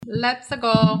Let's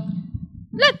go.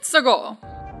 Let's go.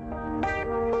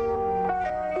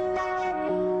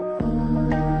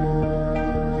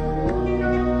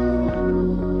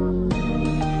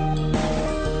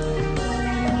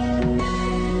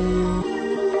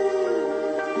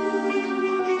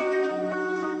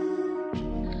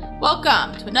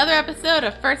 Welcome to another episode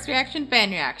of First Reaction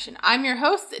Fan Reaction. I'm your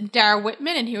host, Dara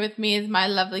Whitman, and here with me is my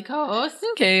lovely co-host,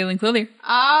 Kaylin Clothier.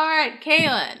 All right,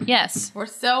 Kaylin. Yes. We're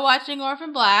still watching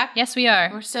Orphan Black. Yes, we are.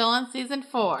 We're still on season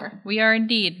 4. We are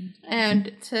indeed.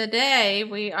 And today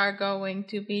we are going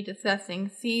to be discussing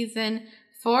season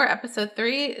 4, episode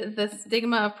 3, The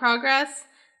Stigma of Progress,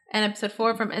 and episode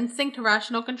 4, From Instinct to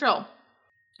Rational Control.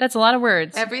 That's a lot of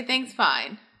words. Everything's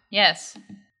fine. Yes.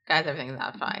 Guys, everything's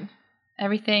not fine.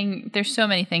 Everything, there's so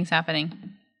many things happening.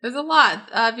 There's a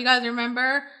lot. If you guys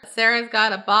remember, Sarah's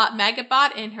got a maggot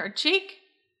bot in her cheek.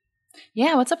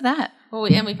 Yeah, what's up with that? Well,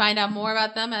 we find out more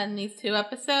about them in these 2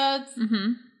 episodes.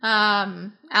 Mm-hmm.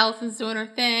 Allison's doing her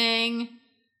thing.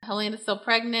 Helena's still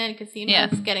pregnant.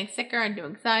 Casima's getting sicker and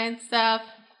doing science stuff.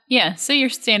 Yeah, so your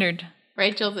standard.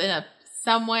 Rachel's in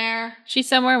somewhere. She's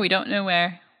somewhere, we don't know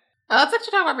where. Let's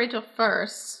actually talk about Rachel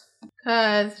first.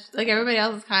 Because, everybody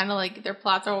else is kind of, their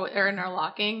plots are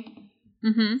interlocking.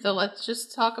 Mm-hmm. So let's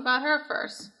just talk about her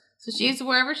first. So she's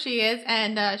wherever she is,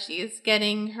 and she's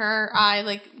getting her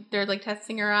eye, they're,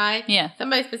 testing her eye. Yeah.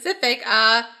 Somebody specific,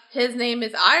 his name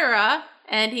is Ira,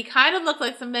 and he kind of looks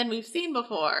like some men we've seen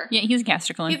before. Yeah, he's a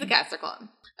caster clone. He's a caster clone.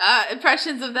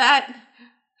 Impressions of that?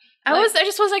 I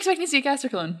just wasn't expecting to see a caster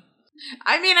clone.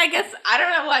 I mean, I guess, I don't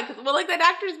know why, because, that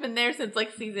actor's been there since,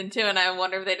 season 2, and I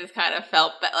wonder if they just kind of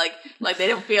felt that, they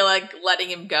don't feel like letting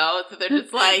him go, so they're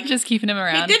just just keeping him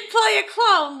around. He did play a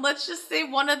clone, let's just say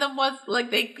one of them was,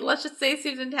 let's just say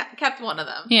Susan kept one of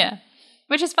them. Yeah.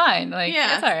 Which is fine,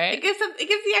 that's alright. It gives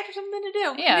the actor something to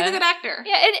do. Yeah. He's a good actor.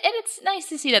 Yeah, and it's nice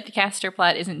to see that the caster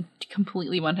plot isn't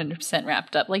completely 100%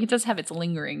 wrapped up. It does have its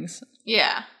lingerings.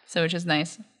 Yeah. So, which is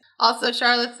nice. Also,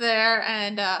 Charlotte's there,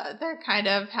 and they're kind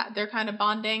of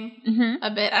bonding a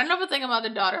bit. I don't know if it's a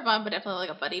mother-daughter bond, but definitely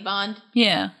a buddy bond.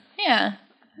 Yeah, yeah.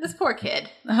 This poor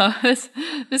kid. Oh,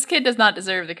 this kid does not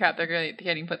deserve the crap they're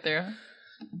getting put through.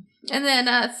 And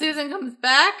then Susan comes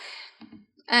back,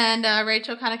 and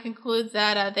Rachel kind of concludes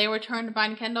that they were trying to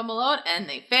find Kendall Malone, and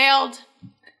they failed.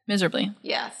 Miserably.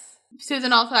 Yes.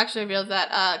 Susan also actually reveals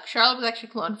that Charlotte was actually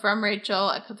cloned from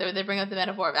Rachel, because they bring up the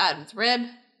metaphor of Adam's rib.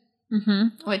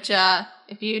 Mm-hmm. Which,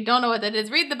 if you don't know what that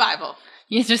is, read the Bible.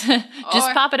 Yeah, just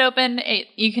pop it open.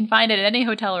 You can find it in any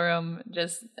hotel room.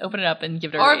 Just open it up and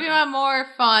give it a read. Or if you want more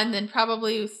fun, then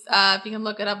probably, if you can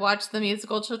look it up, watch the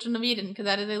musical Children of Eden, because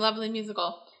that is a lovely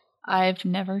musical. I've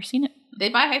never seen it.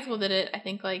 My high school did it, I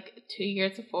think, 2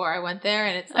 years before I went there,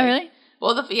 and it's oh, really?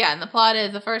 Well, and the plot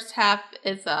is, the first half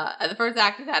is, the first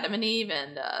act is Adam and Eve,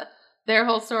 and, their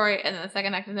whole story, and then the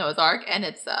second act is Noah's Ark, and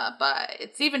it's by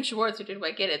Stephen Schwartz, who did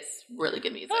Wicked. It's really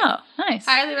good music. Oh, nice.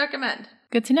 Highly recommend.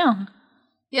 Good to know.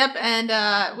 Yep,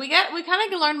 and we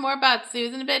kind of learn more about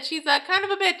Susan a bit. She's kind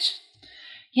of a bitch.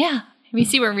 Yeah, we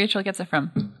see where Rachel gets it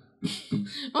from.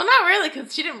 Well, not really,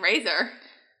 because she didn't raise her.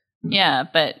 Yeah,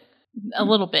 but a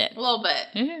little bit. A little bit.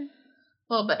 Yeah.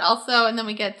 A little bit. Also, and then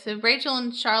we get to Rachel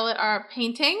and Charlotte are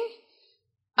painting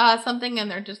something, and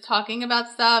they're just talking about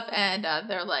stuff, and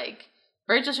they're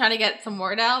Rachel's trying to get some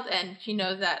word out, and she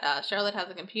knows that Charlotte has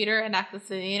a computer and access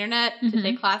to the internet to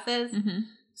take classes. Mm-hmm.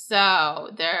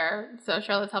 So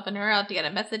Charlotte's helping her out to get a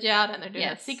message out, and they're doing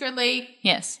it secretly.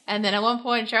 Yes. And then at one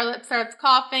point, Charlotte starts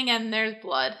coughing, and there's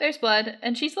blood. There's blood,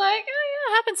 and she's like, "Oh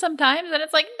yeah, it happens sometimes." And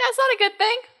it's like, that's not a good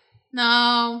thing.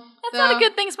 No, that's not a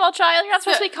good thing, small child. You're not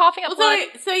supposed to be coughing up blood.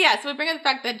 So we bring up the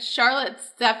fact that Charlotte's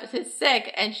step is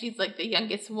sick, and she's the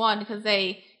youngest one because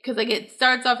it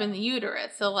starts off in the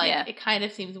uterus, so it kind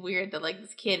of seems weird that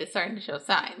this kid is starting to show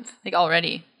signs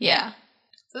already. Yeah.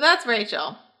 So that's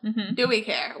Rachel. Mm-hmm. Do we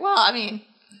care? Well, I mean,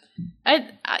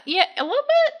 yeah, a little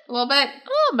bit, a little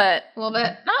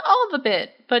bit, not all of a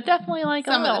bit, but definitely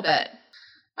some a little bit.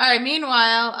 All right.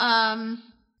 Meanwhile,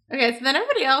 okay, so then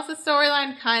everybody else's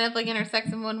storyline kind of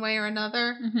intersects in one way or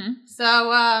another. Mm-hmm. So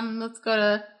let's go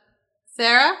to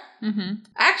Sarah. Mm-hmm.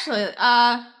 Actually,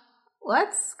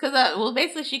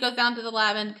 basically she goes down to the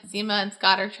lab, and Cosima and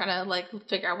Scott are trying to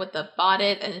figure out what the bot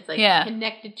is, and it's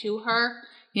connected to her.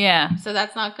 Yeah. So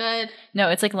that's not good. No,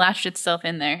 it's latched itself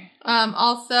in there.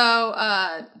 Also,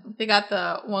 they got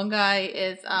the one guy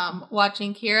is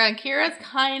watching Kira, and Kira's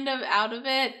kind of out of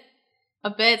it a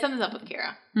bit. Something's up with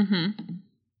Kira. Mm-hmm.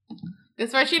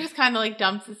 Because first she just kind of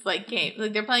dumps this game.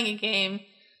 They're playing a game,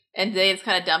 and they just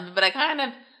kind of dump it. But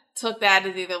took that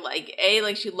as either like A,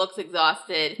 like she looks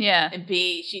exhausted, and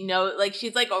B, she knows, like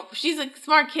she's a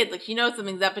smart kid, like she knows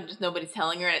something's up and just nobody's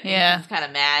telling her, and I think she's kind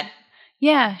of mad.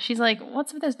 Yeah, she's like,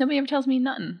 what's with this? Nobody ever tells me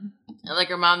nothing. And like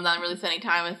her mom's not really spending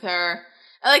time with her.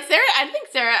 And like Sarah, I think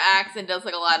Sarah acts and does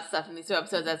like a lot of stuff in these 2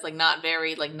 episodes that's like not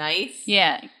very like nice.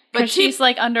 Yeah, but she's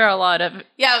like under a lot of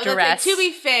duress. Like, to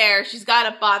be fair, she's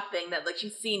got a bot thing that like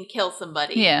she's seen kill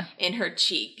somebody in her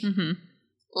cheek. Mm-hmm.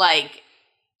 Like,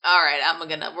 all right,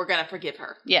 we're gonna forgive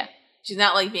her. Yeah. She's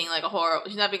not like being like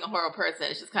she's not being a horrible person.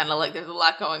 It's just kind of like there's a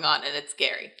lot going on and it's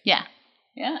scary. Yeah.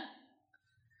 Yeah.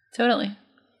 Totally.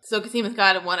 So Cosima's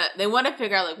they want to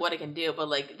figure out like what it can do, but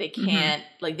like they can't,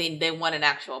 like they want an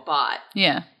actual bot.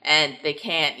 Yeah. And they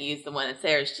can't use the one in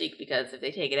Sarah's cheek because if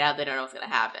they take it out, they don't know what's going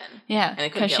to happen. Yeah.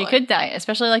 And she could die,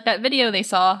 especially like that video they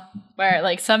saw where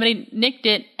like somebody nicked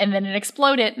it and then it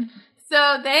exploded.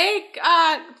 So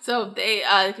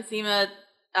Cosima,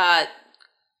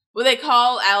 they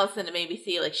call Allison to maybe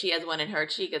see like she has one in her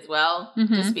cheek as well,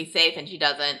 just to be safe, and she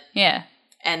doesn't. Yeah.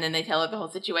 And then they tell her the whole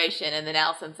situation, and then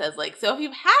Allison says, like, so if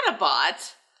you've had a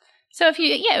bot... So if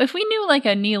we knew, like, a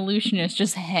Neolutionist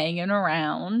just hanging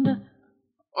around...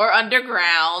 Or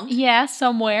underground... Yeah,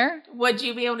 somewhere. Would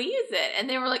you be able to use it? And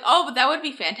they were like, oh, but that would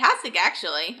be fantastic,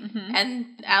 actually. Mm-hmm. And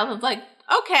Allison's like,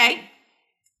 okay.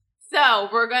 So,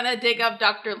 we're gonna dig up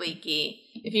Dr. Leakey.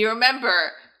 If you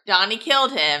remember, Donnie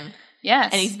killed him.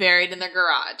 Yes. And he's buried in their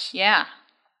garage. Yeah.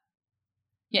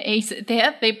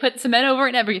 Yeah, they put cement over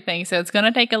it and everything, so it's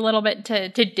gonna take a little bit to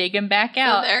dig him back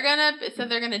out. So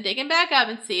they're gonna dig him back up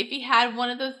and see if he had one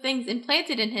of those things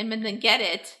implanted in him, and then get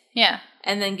it. Yeah.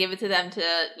 And then give it to them to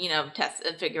test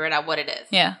and figure it out what it is.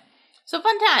 Yeah. So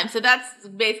fun time. So that's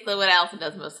basically what Allison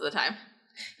does most of the time.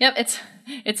 Yep.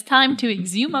 It's time to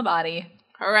exhume a body.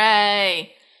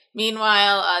 Hooray!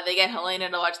 Meanwhile, they get Helena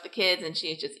to watch the kids, and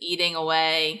she's just eating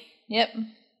away. Yep.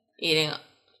 Eating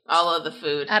all of the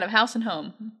food. Out of house and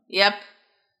home. Yep.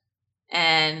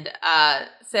 And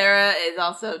Sarah is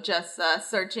also just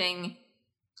searching.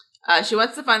 She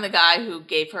wants to find the guy who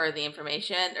gave her the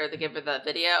information, or gave her the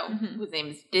video, whose name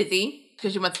is Dizzy,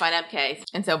 because she wants to find MK.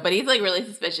 And so, but he's like really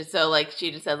suspicious. So like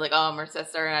she just says like, oh, I'm her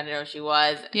sister, and I didn't know who she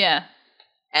was. Yeah.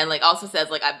 And like also says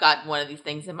like, I've got one of these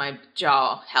things in my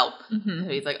jaw. Help. So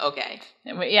he's like, okay.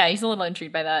 Yeah, he's a little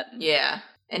intrigued by that. Yeah.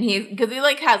 And because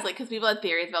people had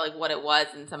theories about like what it was,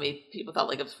 and some people thought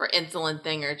like it was for insulin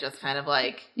thing, or just kind of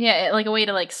like like a way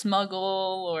to like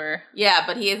smuggle, or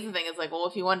but his thing is like, well,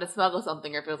 if you wanted to smuggle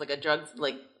something, or if it was like a drugs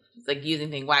like it's like using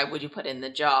thing, why would you put it in the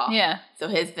jaw? Yeah. So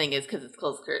his thing is because it's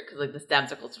closer, because like the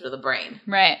stems are closer to the brain,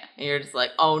 right? And you're just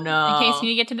like, oh no, in case you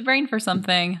need to get to the brain for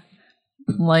something,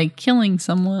 like killing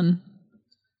someone.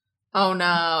 Oh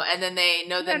no! And then they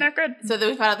know that they're not good. So then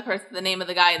we found out the name of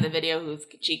the guy in the video whose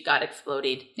cheek got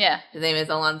exploded. Yeah, his name is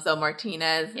Alonso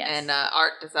Martinez. Yes. And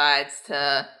Art decides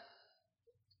to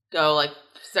go like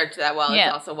search that while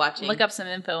he's also watching. Look up some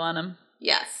info on him.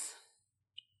 Yes.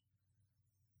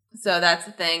 So that's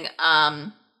the thing.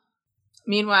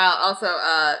 Meanwhile, also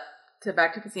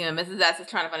back to Cosima, Mrs. S is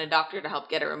trying to find a doctor to help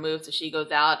get it removed, so she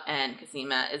goes out, and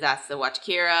Cosima is asked to watch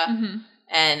Kira. Mm-hmm.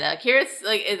 And Kira's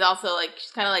like is also like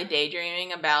she's kind of like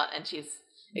daydreaming about, and she's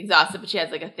exhausted, but she has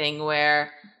like a thing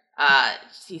where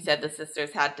she said the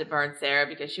sisters had to burn Sarah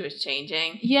because she was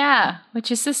changing. Yeah,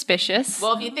 which is suspicious.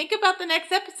 Well, if you think about the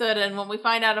next episode and when we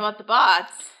find out about the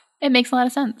bots, it makes a lot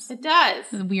of sense. It does.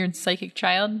 The weird psychic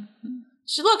child.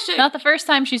 Not the first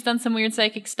time she's done some weird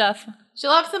psychic stuff.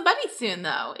 She'll have some buddies soon,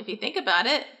 though, if you think about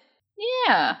it.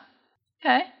 Yeah.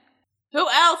 Okay. Who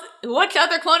else? What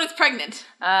other clone is pregnant?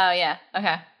 Oh, yeah.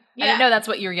 Okay. Yeah. I didn't know that's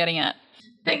what you were getting at.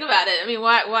 Think about it. I mean,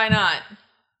 why not?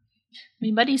 I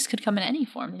mean, buddies could come in any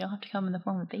form. They don't have to come in the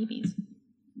form of babies.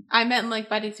 I meant like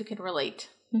buddies who can relate.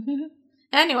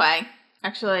 Anyway,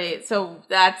 actually, so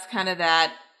that's kind of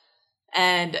that.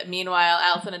 And meanwhile,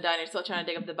 Allison and Donnie are still trying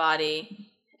to dig up the body.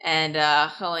 And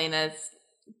Helena's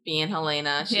being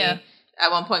Helena. She at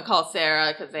one point calls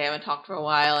Sarah because they haven't talked for a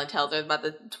while and tells her about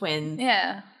the twins.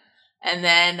 Yeah. And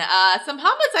then some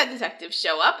homicide detectives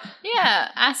show up. Yeah,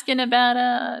 asking about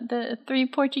the 3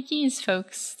 Portuguese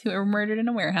folks who were murdered in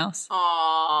a warehouse.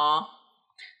 Aww.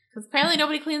 Because apparently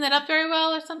nobody cleaned that up very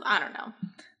well or something. I don't know.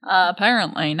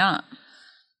 Apparently not.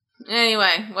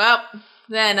 Anyway, well,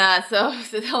 then so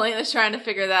Helena's trying to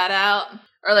figure that out.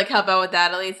 Or like help out with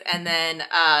that at least. And then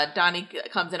Donnie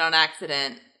comes in on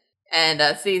accident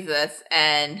and sees this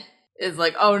and is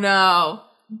like, oh no.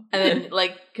 And then,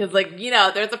 like, because, like,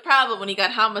 there's a problem when you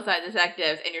got homicide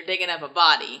detectives and you're digging up a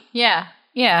body. Yeah,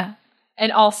 yeah.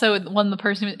 And also, the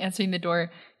person who's answering the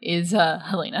door is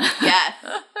Helena. Yes.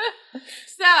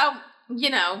 So,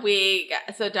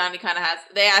 so Donnie kind of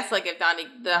they asked, like, if Donnie,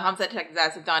 the homicide detectives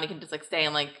asked if Donnie can just, like, stay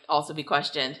and, like, also be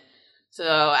questioned. So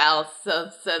Alice,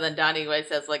 so then Donnie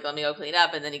says, like, let me go clean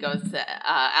up, and then he goes to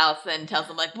Allison and tells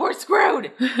him, like, we're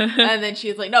screwed! And then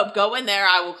she's like, nope, go in there,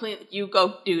 I will clean, you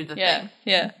go do the thing.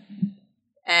 Yeah.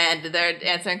 And they're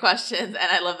answering questions, and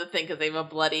I love the thing, because they have a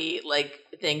bloody, like,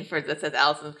 thing that says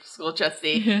Allison's school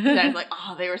trustee, and I was like,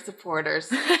 oh, they were supporters.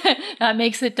 That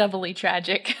makes it doubly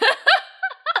tragic.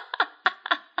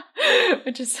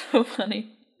 Which is so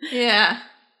funny. Yeah.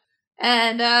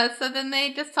 And so then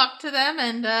they just talk to them,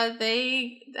 and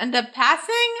they end up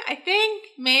passing, I think,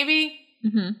 maybe.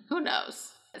 Mm-hmm. Who knows?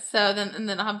 So then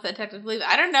the homicide detectives leave.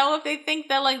 I don't know if they think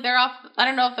that, like, they're off. I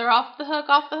don't know if they're off the hook.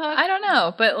 I don't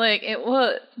know, but, like,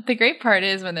 the great part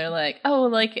is when they're like, oh,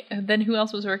 like, then who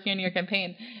else was working on your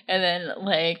campaign? And then,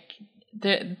 like,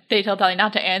 they tell Dolly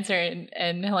not to answer,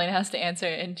 and Helena has to answer,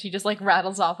 and she just, like,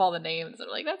 rattles off all the names. I'm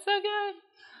like, that's so good.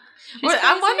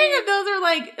 I'm wondering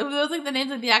if those are the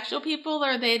names of the actual people,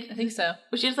 or they. I think so.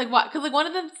 Was she just like what? Because, like, one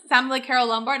of them sounded like Carol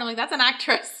Lombard, and I'm like, that's an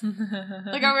actress,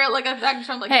 like a real, like, an actress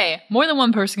from, like. Hey, more than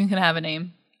one person can have a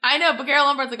name. I know, but Carol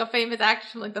Lombard's, like, a famous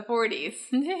actress from, like, the 40s.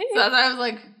 So I was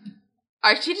like,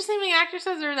 are she just naming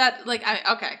actresses, or that, like,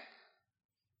 okay.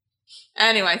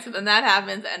 Anyway, so then that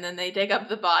happens, and then they dig up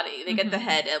the body. They get the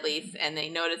head, at least, and they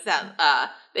notice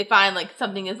that they find, like,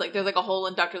 something is, like, there's, like, a hole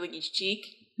in Dr. Leakey's cheek.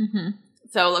 Mm-hmm.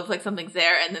 So it looks like something's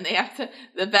there, and then they have to,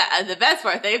 the best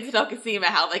part, they have to tell Cosima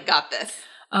how they got this.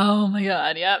 Oh my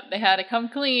god, yep. They had to come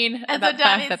clean and about the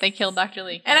fact that they killed Dr.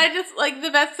 Leakey. And I just, like,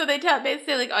 the best, so they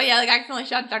say, like, oh yeah, like, I accidentally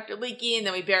shot Dr. Leakey, and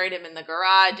then we buried him in the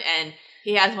garage, and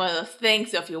he has one of those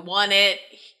things, so if you want it,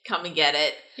 come and get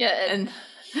it. Yeah. And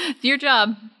it's your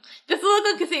job. Just look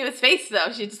at Cosima's face,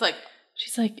 though. She's like,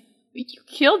 you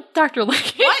killed Dr.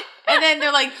 Leakey? What? And then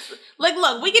they're like,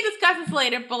 look, we can discuss this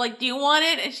later, but, like, do you want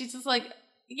it? And she's just like,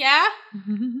 yeah,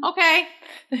 okay.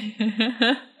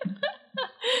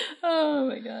 Oh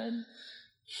my god.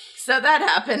 So that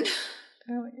happened.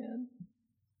 Oh my god.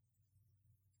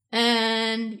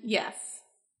 And yes.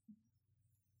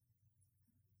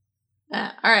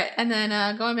 All right, and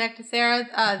then going back to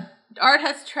Sarah, Art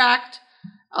has tracked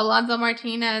Alonzo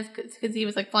Martinez because he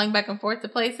was, like, flying back and forth to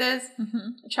places.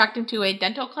 Tracked him to a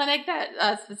dental clinic that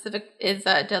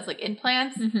does, like,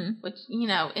 implants, which,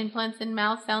 implants in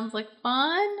mouth sounds like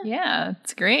fun. Yeah,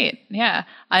 it's great. Yeah,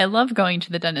 I love going to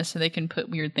the dentist so they can put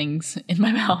weird things in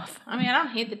my mouth. I mean, I don't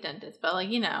hate the dentist, but, like,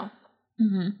 Although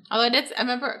I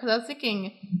remember, because I was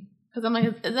thinking, because I'm like,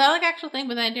 is that, like, actual thing?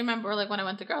 But then I do remember, like, when I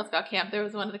went to Girl Scout camp, there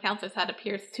was one of the counselors had a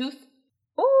pierced tooth.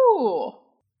 Ooh.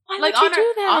 Why like, would you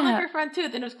do that? On, like, her front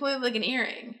tooth, and it was clearly, like, an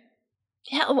earring.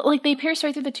 Yeah, like, they pierced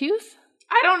right through the tooth?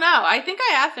 I don't know. I think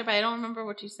I asked her, but I don't remember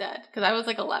what she said, because I was,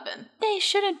 like, 11. They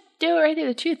shouldn't do it right through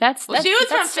the tooth. She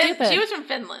was from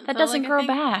Finland. That doesn't grow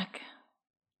back.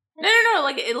 No.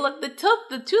 Like,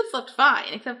 the tooth looked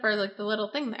fine, except for, like, the little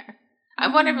thing there.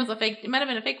 I wonder if it was a fake. It might have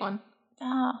been a fake one.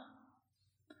 Oh.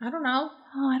 I don't know.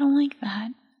 Oh, I don't like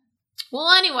that.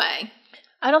 Well, anyway.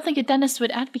 I don't think a dentist would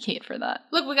advocate for that.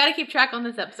 Look, we got to keep track on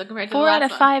this episode compared to 4 the last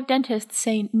out of 5 dentists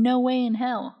say no way in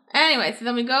hell. Anyway, so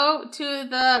then we go to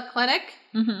the clinic.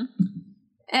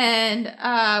 And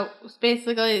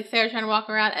basically Sarah's trying to walk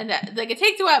around, and like, it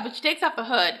takes a while, but she takes off the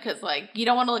hood because, like, you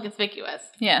don't want to look conspicuous.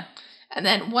 Yeah. And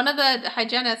then one of the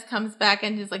hygienists comes back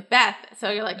and is like, Beth. So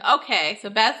you're like, okay,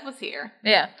 so Beth was here.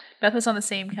 Yeah. Beth was on the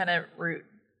same kind of route.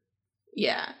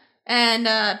 Yeah.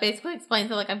 And basically explains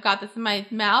that, like, I've got this in my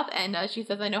mouth, and she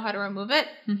says I know how to remove it.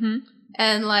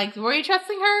 And, like, were you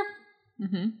trusting her?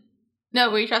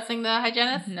 No, were you trusting the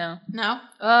hygienist? No.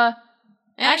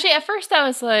 Actually, at first I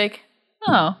was like,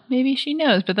 oh, maybe she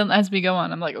knows. But then as we go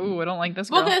on, I'm like, ooh, I don't like this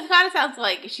girl. Well, it kind of sounds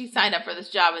like she signed up for this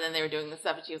job, and then they were doing this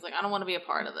stuff, and she was like, I don't want to be a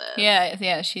part of this.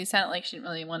 Yeah, she sounded like she didn't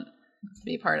really want to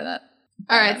be a part of that.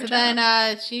 All right, so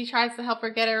then she tries to help her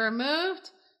get it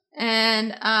removed.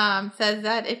 And says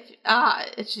that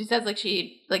if she says, like,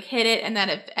 she, like, hit it, and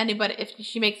that if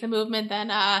she makes a movement, then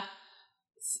a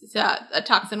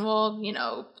toxin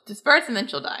will, disperse, and then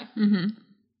she'll die.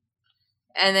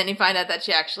 And then you find out that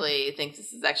she actually thinks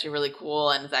this is actually really cool,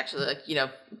 and is actually, like,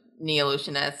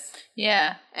 neo-Lucianist.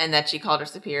 Yeah. And that she called her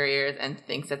superiors, and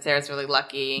thinks that Sarah's really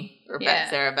lucky, or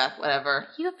Beth, whatever.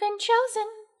 You've been chosen.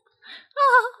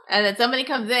 Oh. And then somebody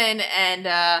comes in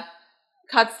and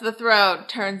cuts the throat.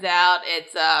 Turns out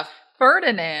it's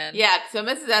Ferdinand. Yeah, so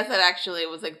Mrs. Esset actually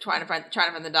was, like, trying to find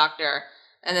the doctor,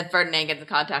 and then Ferdinand gets in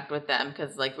contact with them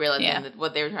because, like, realizing that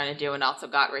what they were trying to do, and also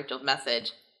got Rachel's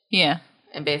message. Yeah.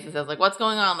 And basically says, like, what's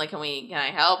going on? Like, can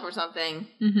I help or something?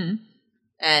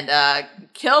 And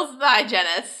kills the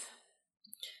hygienist.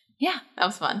 Yeah. That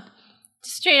was fun.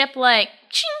 Straight up like,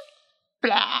 ching,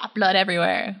 blah, blood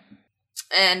everywhere.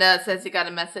 And says he got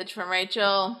a message from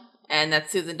Rachel and that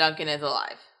Susan Duncan is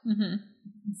alive. Mm-hmm.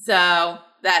 So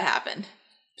that happened.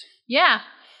 Yeah.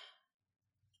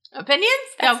 Opinions?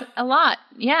 That's a lot.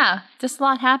 Yeah. Just a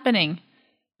lot happening.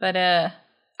 But I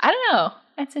don't know.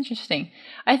 That's interesting.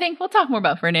 I think we'll talk more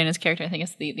about Ferdinand's character. I think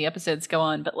as the episodes go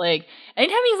on. But like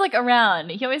anytime he's like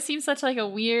around, he always seems such like a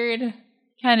weird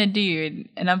kind of dude.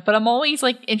 But I'm always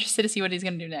like interested to see what he's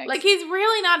gonna do next. Like he's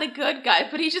really not a good guy,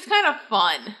 but he's just kind of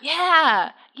fun.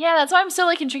 Yeah. That's why I'm so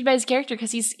like intrigued by his character,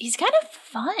 because he's kind of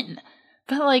fun.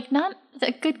 But like not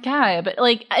a good guy. But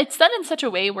like it's done in such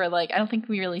a way where like I don't think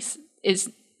we really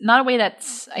is not a way that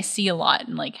I see a lot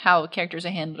in like how characters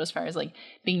are handled as far as like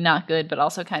being not good but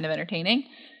also kind of entertaining.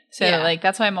 So like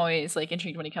that's why I'm always like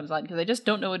intrigued when he comes on, because I just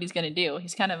don't know what he's gonna do.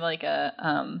 He's kind of like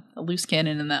a loose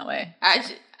cannon in that way.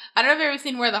 I don't know if you've ever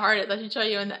seen Where the Heart Is. I should show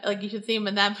you. You should see him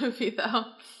in that movie though.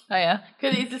 Oh yeah,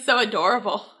 because he's just so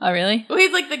adorable. Oh really? Well,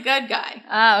 he's like the good guy.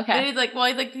 Oh okay. And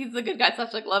he's the good guy,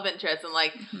 such like love interest, and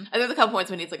like there's a couple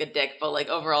points when he's like a dick, but like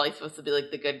overall he's supposed to be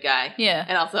like the good guy. Yeah.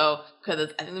 And also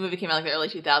because I think the movie came out like the early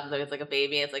 2000s, so it's like a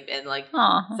baby. It's like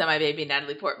semi baby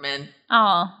Natalie Portman.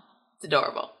 Oh. It's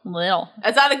adorable. Little.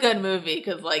 It's not a good movie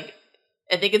because like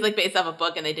I think it's like based off a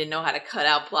book and they didn't know how to cut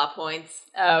out plot points.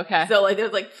 Oh okay. So like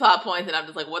there's like plot points and I'm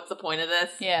just like, what's the point of this?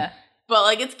 Yeah. But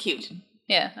like it's cute.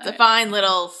 Yeah. It's a fine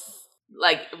little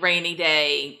like rainy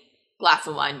day glass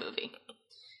of wine movie.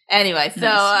 Anyway, so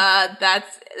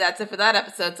that's it for that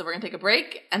episode. So we're gonna take a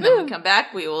break, and then when we come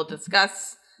back, we will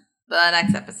discuss the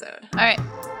next episode. All right.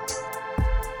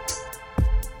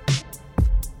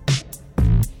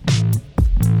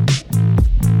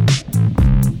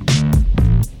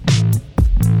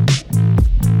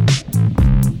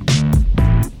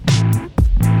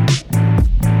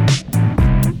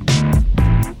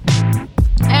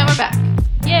 And we're back.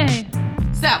 Yay.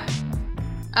 So,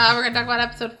 we're going to talk about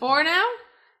episode 4 now.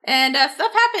 And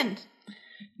stuff happened.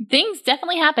 Things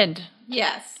definitely happened.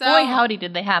 Yes. So, boy, howdy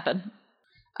did they happen.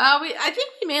 I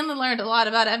think we mainly learned a lot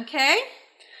about MK.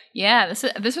 Yeah,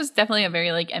 this was definitely a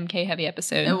very, like, MK heavy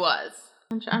episode. It was.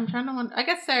 I'm trying to wonder. I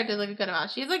guess Sarah did like a good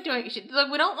amount. She's like doing.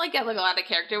 We don't like get like a lot of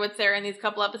character with Sarah in these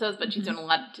couple episodes, but she's doing a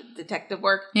lot of detective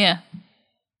work. Yeah.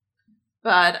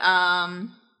 But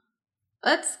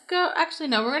let's go. Actually,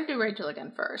 no, we're gonna do Rachel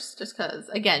again first, just because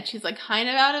again she's like kind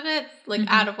of out of it, like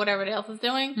out of what everybody else is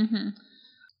doing. Mm-hmm.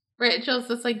 Rachel's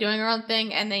just like doing her own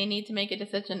thing, and they need to make a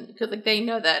decision because like they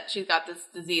know that she's got this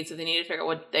disease, so they need to figure out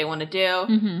what they want to do.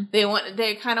 Mm-hmm.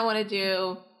 They kind of want to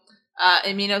do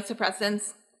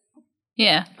immunosuppressants.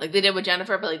 Yeah, like they did with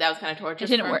Jennifer, but like that was kind of torture. It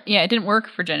didn't work. Yeah, it didn't work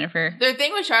for Jennifer. The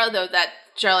thing with Charlotte though is that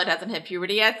Charlotte hasn't hit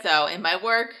puberty yet, so it might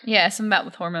work. Yeah, something about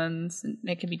with hormones,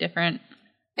 it could be different.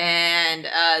 And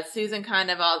Susan kind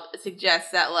of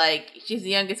suggests that, like, she's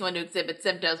the youngest one to exhibit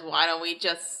symptoms. Why don't we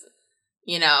just,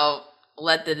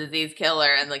 let the disease kill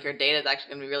her? And, like, her data is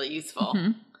actually going to be really useful.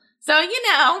 Mm-hmm. So,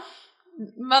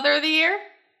 Mother of the Year.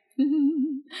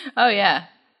 Oh, yeah.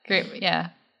 Great, yeah.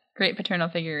 Great paternal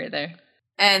figure right there.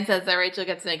 And says that Rachel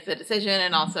gets to make the decision,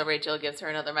 and also Rachel gives her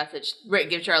another message.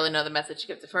 Gives Charlotte another message she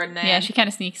gives to Ferdinand. Yeah, she kind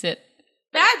of sneaks it.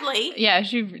 Badly. Yeah,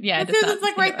 Susan's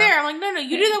like right there. I'm like, no,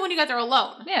 you do that when you guys are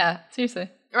alone. Yeah, seriously.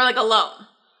 Or like alone.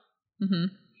 Mm-hmm.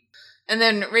 And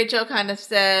then Rachel kind of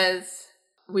says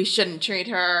we shouldn't treat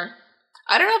her.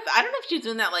 I don't know if she's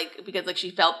doing that like because like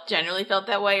she genuinely felt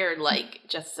that way, or like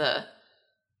just I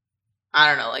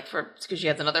don't know, like because she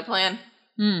has another plan.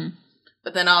 Mm.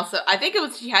 But then also I think it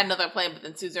was she had another plan, but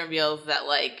then Susan reveals that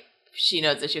like she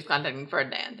knows that she was contacting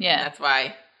Ferdinand. Yeah, and that's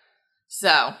why. So.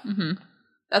 Mm-hmm.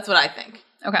 That's what I think.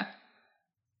 Okay.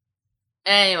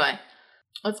 Anyway,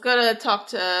 let's go to talk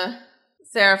to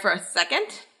Sarah for a second.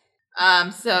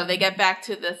 So they get back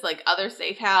to this like other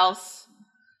safe house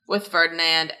with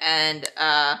Ferdinand, and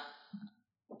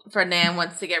Ferdinand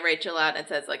wants to get Rachel out and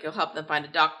says like he'll help them find a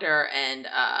doctor, and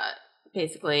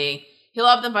basically he'll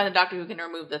help them find a doctor who can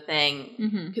remove the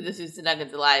thing because the Susan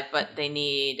Duncan's alive, but they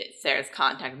need Sarah's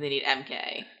contact. They need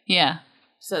MK. Yeah.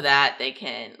 So that they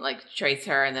can, like, trace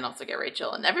her and then also get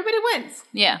Rachel. And everybody wins.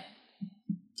 Yeah.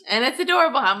 And it's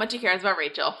adorable how much he cares about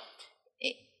Rachel.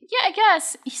 Yeah, I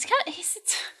guess. He's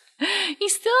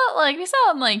still, like, we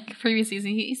saw in, like, previous season,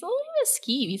 he's a little bit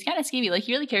skeevy. He's kind of skeevy. Like,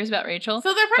 he really cares about Rachel.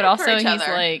 So they're perfect but also for each he's,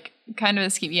 other. like, kind of a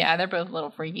skeevy. Yeah, they're both a little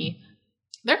freaky.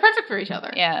 They're perfect for each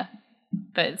other. Yeah.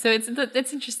 But, so it's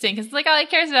interesting. Because it's like, oh, he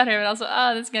cares about her. But also,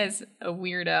 oh, this guy's a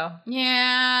weirdo.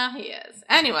 Yeah, he is.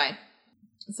 Anyway.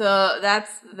 So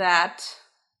that's that.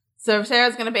 So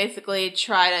Sarah's going to basically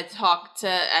try to talk to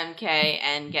MK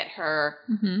and get her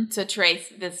to trace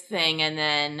this thing, and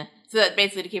then so that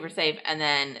basically to keep her safe, and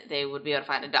then they would be able to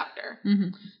find a doctor. Mm-hmm.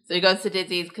 So he goes to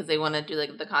Dizzy's because they want to do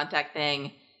like the contact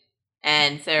thing,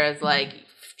 and Sarah's like,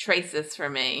 trace this for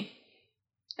me,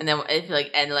 and then if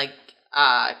like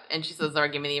and she says, "Or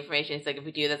give me the information." He's like, "If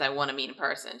we do this, I want to meet in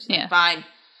person." She's like, "Fine."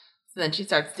 So then she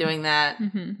starts doing that.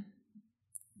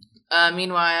 Mm-hmm.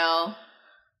 Meanwhile,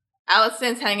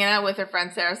 Allison's hanging out with her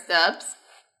friend Sarah Stubbs.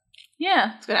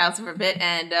 Yeah. Let's go to Allison for a bit,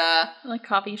 and like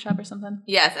coffee shop or something.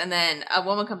 Yes, and then a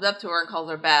woman comes up to her and calls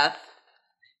her Beth.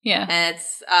 Yeah. And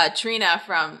it's Trina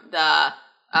from the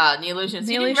Neolution.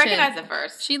 So you didn't recognize it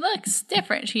first. She looks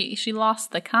different. She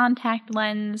lost the contact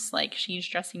lens. Like, she's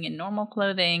dressing in normal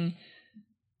clothing.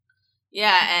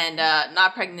 Yeah, and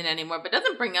not pregnant anymore, but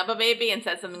doesn't bring up a baby and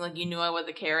says something like, "You knew I was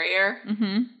a carrier."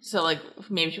 Mm-hmm. So, like,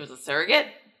 maybe she was a surrogate?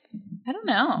 I don't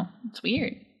know. It's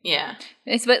weird. Yeah.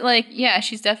 But, like, yeah,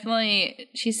 she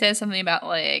says something about,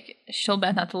 like, she told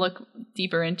Beth not to look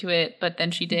deeper into it, but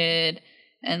then she did,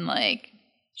 and, like,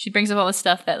 she brings up all this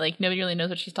stuff that, like, nobody really knows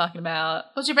what she's talking about.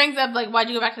 Well, she brings up, like, why'd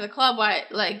you go back to the club?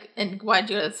 And why'd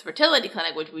you go to this fertility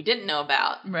clinic, which we didn't know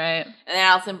about? Right. And then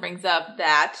Allison brings up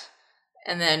that,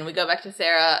 and then we go back to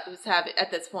Sarah, who's at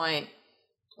this point,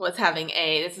 was having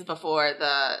this is before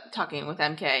the talking with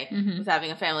MK, was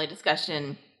having a family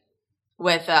discussion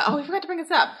with, we forgot to bring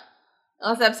this up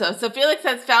last episode. So Felix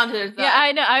has found his... yeah,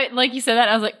 I know. Like you said that,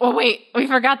 I was like, oh, wait, we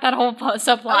forgot that whole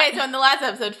subplot. Okay, so in the last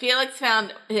episode, Felix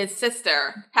found his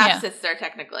sister, half-sister,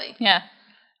 technically. Yeah.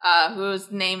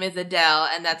 Whose name is Adele,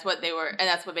 and that's what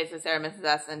basically Sarah, Mrs.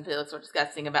 S, and Felix were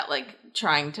discussing about, like,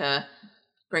 trying to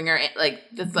bring her in, like,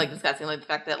 just, like, discussing, like, the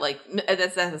fact that, like,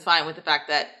 Mrs. S is fine with the fact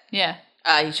that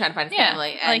he's trying to find his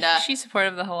family. And, like, she's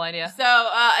supportive of the whole idea. So,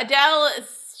 Adele,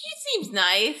 she seems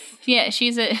nice. Yeah,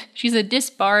 she's a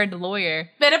disbarred lawyer.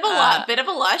 Bit of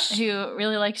a lush. Who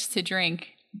really likes to drink.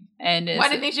 And why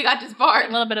do you think she got disbarred?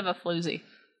 A little bit of a floozy.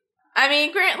 I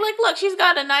mean, look, she's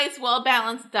got a nice,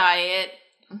 well-balanced diet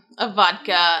of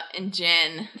vodka and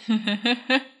gin.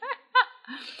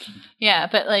 Yeah,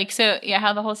 but, like, so, yeah,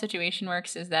 how the whole situation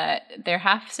works is that they're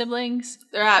half-siblings.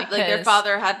 Their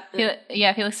father had...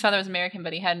 Felix's father was American,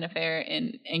 but he had an affair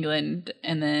in England,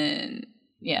 and then,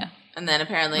 And then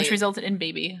apparently... which resulted in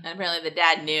baby. And apparently the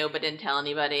dad knew, but didn't tell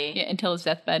anybody. Yeah, until his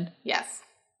deathbed. Yes.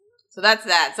 So that's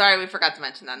that. Sorry, we forgot to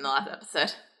mention that in the last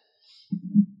episode.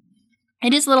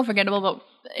 It is a little forgettable, but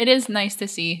it is nice to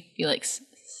see Felix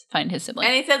find his sibling.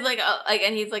 And he says,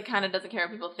 and he's, like, kind of doesn't care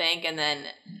what people think, and then...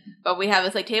 But we have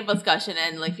this, like, table discussion,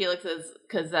 and, like, Felix was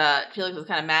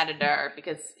kind of mad at her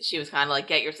because she was kind of like,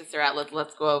 "Get your sister out,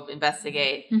 let's go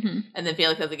investigate." Mm-hmm. And then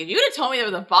Felix was like, "If you would have told me there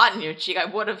was a bot in your cheek, I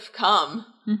would have come.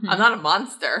 Mm-hmm. I'm not a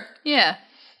monster." Yeah.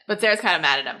 But Sarah's kind of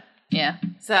mad at him. Yeah.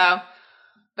 So,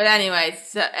 but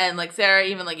anyways, and, like, Sarah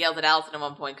even, like, yells at Allison at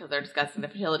one point because they're discussing the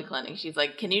fertility clinic. She's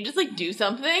like, "Can you just, like, do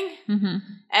something?" Mm-hmm.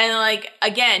 And, like,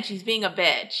 again, she's being a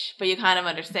bitch, but you kind of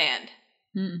understand.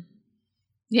 Mm.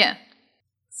 Yeah.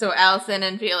 So Allison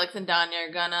and Felix and Danya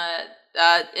are gonna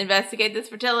investigate this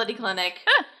fertility clinic.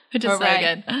 Which is so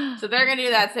good. So they're gonna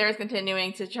do that. Sarah's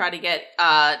continuing to try to get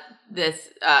this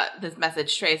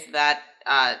message traced that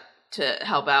to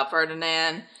help out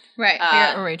Ferdinand. Right. Figure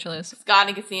out where Rachel is. Scott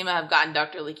and Cosima have gotten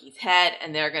Dr. Leakey's head,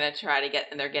 and they're gonna try to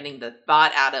they're getting the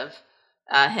bot out of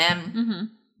him,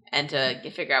 and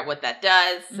to figure out what that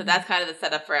does. So that's kind of the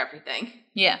setup for everything.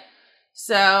 Yeah.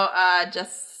 So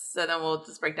So then we'll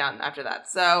just break down after that.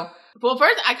 So, well,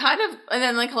 first and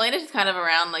then, like, Helena's just kind of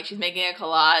around, like, she's making a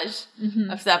collage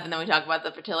of stuff, and then we talk about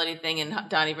the fertility thing, and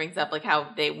Donnie brings up, like,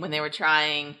 how when they were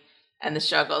trying, and the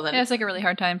struggles. And it's, like, a really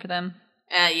hard time for them.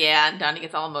 And Donnie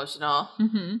gets all emotional.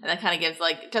 And that kind of gives,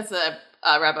 like, just a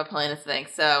wrap up Helena's thing.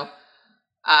 So,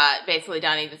 basically,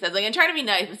 Donnie just says, like, and try to be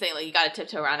nice, but saying, like, you gotta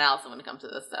tiptoe around Allison when it comes to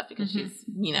this stuff, because she's,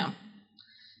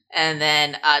 And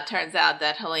then turns out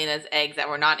that Helena's eggs that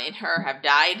were not in her have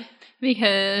died.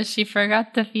 Because she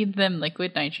forgot to feed them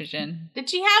liquid nitrogen. Did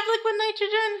she have liquid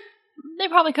nitrogen? They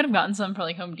probably could have gotten some from,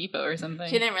 like, Home Depot or something.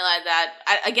 She didn't realize that.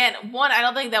 I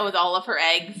don't think that was all of her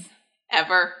eggs,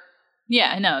 ever.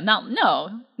 Yeah, no, not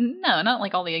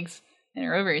like all the eggs in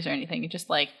her ovaries or anything. Just,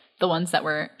 like, the ones that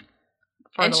were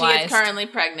fertilized. And she is currently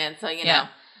pregnant, so, know.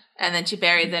 And then she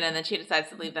buries it, and then she decides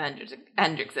to leave the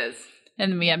Hendrixes.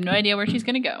 And we have no idea where she's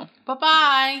going to go.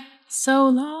 Bye-bye. So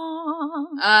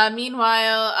long.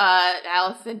 Meanwhile,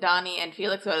 Allison, Donnie, and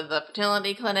Felix go to the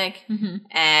fertility clinic,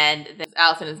 and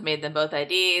Allison has made them both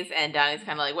IDs, and Donnie's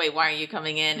kind of like, "Wait, why aren't you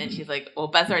coming in?" And she's like, "Well,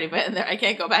 Beth's already been there. I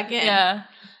can't go back in." Yeah.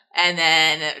 And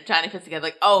then Johnny puts together,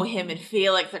 like, "Oh, him and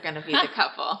Felix are going to be the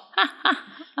couple."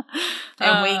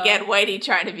 And we get Whitey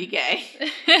trying to be gay.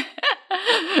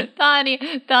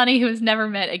 Donnie, who has never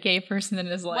met a gay person in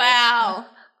his life. Wow.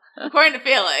 According to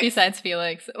Felix. Besides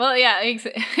Felix. Well, yeah.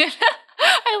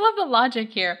 I love the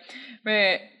logic here.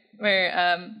 Where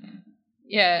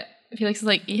Felix is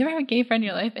like, you ever have a gay friend in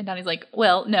your life? And Donnie's like,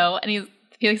 well, no. And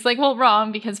Felix is like, well,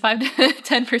 wrong, because 5 to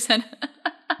 10%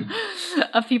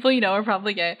 of people you know are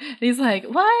probably gay. And he's like,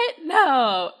 what?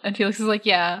 No. And Felix is like,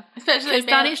 yeah. Especially because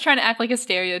Donnie's trying to act like a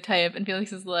stereotype, and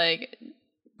Felix is like,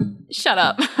 shut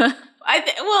up. And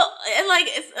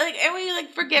we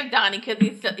like forgive Donnie because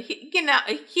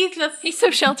he's so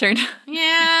sheltered.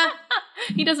 Yeah.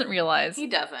 He doesn't realize. He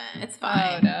doesn't. It's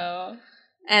fine. Oh no.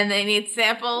 And they need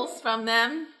samples from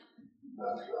them.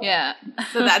 Yeah.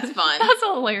 So that's fun. That was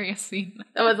a hilarious scene.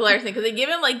 That was hilarious because they give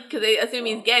him because they assume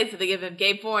he's gay, so they give him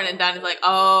gay porn, and Donnie's like,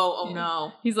 oh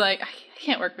no. He's like, I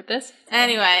can't work with this.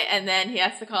 Anyway, and then he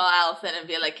has to call Allison and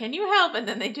be like, can you help? And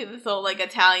then they do this whole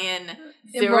Italian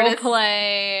role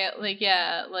play,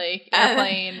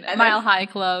 airplane, Mile High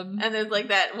Club. And there's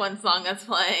that one song that's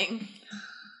playing.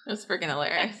 It was freaking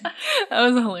hilarious. That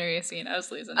was a hilarious scene. I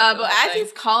was losing it. But as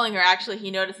he's calling her, actually,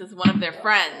 he notices one of their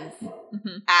friends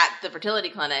at the fertility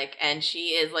clinic, and she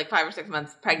is 5 or 6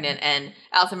 months pregnant. And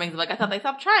Allison brings him I thought they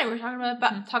stopped trying. We were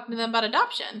talking to them about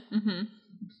adoption. Mm-hmm.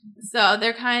 So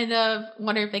they're kind of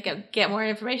wondering if they can get more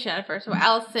information out of her. So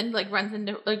Allison runs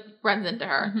into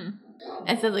her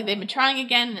and says they've been trying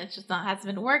again, and it just hasn't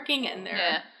been working, and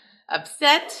they're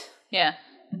upset. Yeah.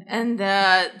 And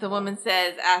the woman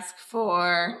says, ask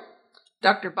for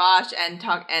Dr. Bosch and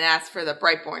ask for the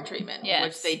Brightborn treatment,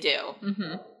 which they do.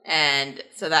 Mm-hmm. And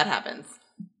so that happens.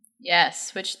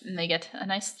 Yes, and they get a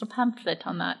nice little pamphlet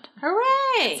on that.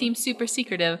 Hooray! It seems super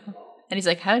secretive. And he's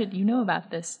like, how did you know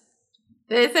about this?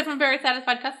 They said from Very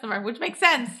Satisfied Customer, which makes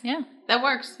sense. Yeah. That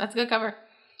works. That's a good cover.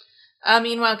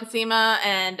 Meanwhile, Cosima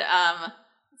and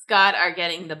Scott are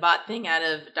getting the bot thing out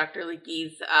of Dr.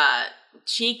 Leakey's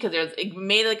cheek because it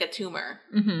made a tumor.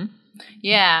 Mm-hmm.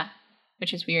 Yeah,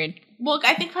 which is weird. Well,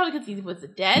 I think probably because he was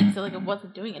dead, so it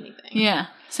wasn't doing anything. Yeah,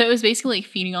 so it was basically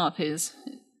feeding off his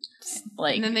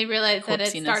and then they realized that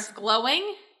it starts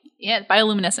glowing. Yeah,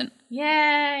 bioluminescent.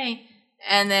 Yay!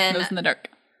 And then glows in the dark.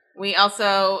 We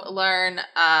also learn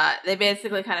they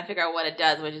basically kind of figure out what it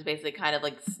does, which is basically kind of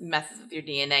messes with your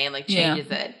DNA and changes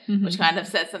it, which kind of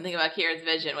says something about Kira's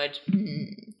vision, which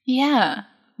yeah.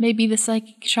 Maybe the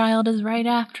psychic child is right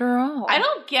after all. I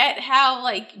don't get how,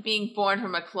 being born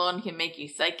from a clone can make you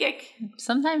psychic.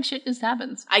 Sometimes shit just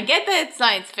happens. I get that it's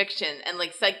science fiction, and,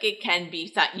 psychic can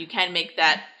be... You can make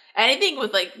that... Anything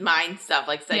with, mind stuff,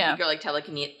 psychic or,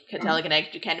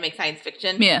 telekinetic, you can make science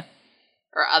fiction. Yeah.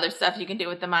 Or other stuff you can do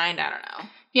with the mind. I don't know.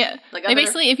 Yeah.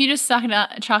 Basically, if you just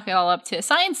chalk it all up to...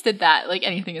 Science did that.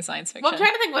 Anything is science fiction. Well, I'm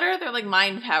trying to think, what are their,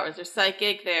 mind powers? There's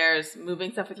psychic, there's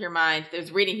moving stuff with your mind,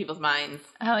 there's reading people's minds.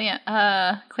 Oh,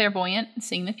 yeah. Clairvoyant,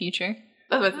 seeing the future.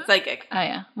 That's what's psychic. Oh,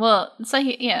 yeah. Well,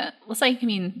 psychic, I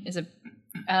mean, is a...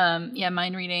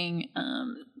 mind reading,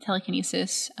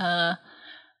 telekinesis,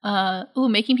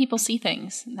 making people see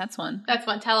things. That's one. That's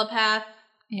one. Telepath.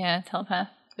 Yeah, telepath.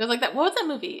 It was that. What was that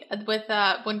movie with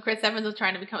when Chris Evans was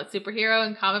trying to become a superhero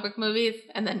in comic book movies,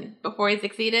 and then before he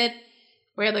succeeded,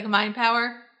 where he had a mind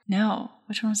power? No,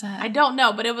 which one was that? I don't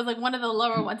know, but it was one of the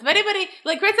lower ones. If anybody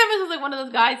Chris Evans was one of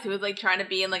those guys who was trying to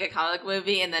be in a comic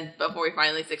movie, and then before he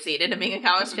finally succeeded in being a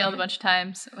comic book, failed a bunch of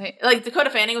times. Wait,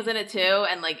 Dakota Fanning was in it too,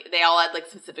 and they all had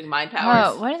specific mind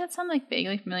powers. Oh, why does that sound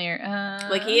vaguely familiar?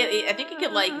 I think he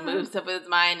could move stuff with his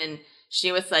mind, and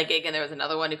she was psychic, and there was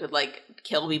another one who could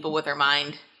kill people with her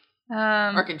mind.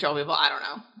 Or control people, I don't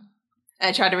know. And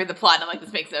I tried to read the plot, and I'm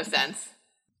this makes no sense.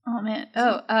 Oh, man.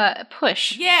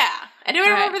 Push. Yeah. Anyone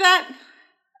remember that?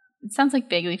 It sounds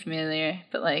vaguely familiar,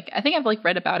 but I think I've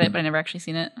read about it, but I never actually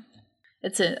seen it.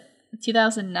 It's a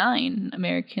 2009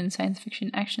 American science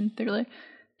fiction action thriller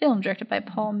film directed by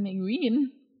Paul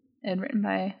McGueen and written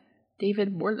by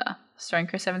David Warla, starring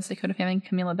Chris Evans, Dakota Fanning,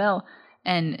 Camilla Bell,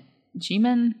 and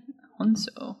Jimon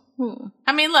Honso. Ooh.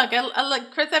 I mean, look,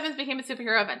 Chris Evans became a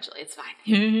superhero eventually. It's fine.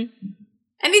 And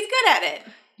he's good at it.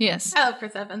 Yes. I love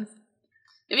Chris Evans.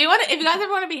 If you guys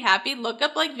ever want to be happy, look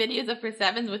up videos of Chris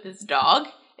Evans with his dog.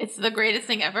 It's the greatest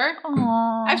thing ever.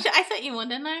 Aww. I sent you one,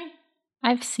 didn't I?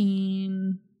 I've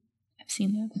seen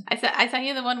those. I sent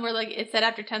you the one where it said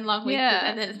after 10 long weeks,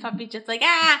 and then his puppy just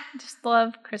Just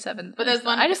love Chris Evans. But there's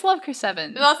one. I just love Chris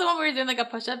Evans. There's also one where he's doing a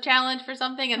push-up challenge for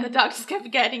something, and the dog just kept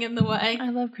getting in the way. I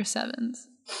love Chris Evans.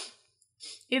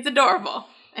 He's adorable,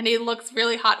 and he looks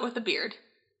really hot with a beard.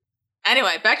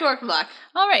 Anyway, back to Orphan Black.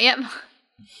 All right, yep.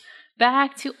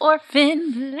 Back to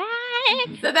Orphan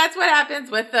Black. So that's what happens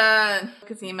with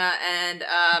Cosima, and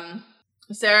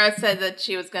Sarah said that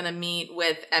she was going to meet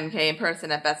with MK in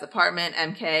person at Beth's apartment.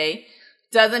 MK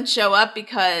doesn't show up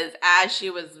because as she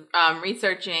was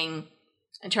researching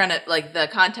and trying to, like, the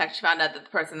contact, she found out that the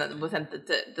person that was sent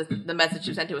the message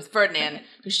she sent to was Ferdinand,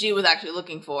 who she was actually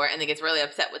looking for, and then gets really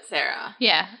upset with Sarah.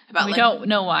 Yeah. About, we like, don't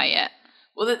know why yet.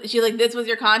 Well, she's like, this was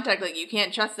your contact, like, you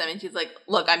can't trust them. And she's like,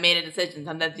 look, I made a decision.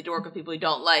 Sometimes you have to work with people you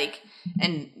don't like.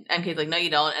 And MK's like, no, you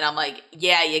don't. And I'm like,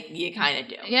 yeah, you kind of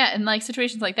do. Yeah, in, like,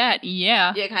 situations like that,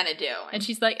 yeah. You kind of do. And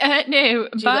she's like, no,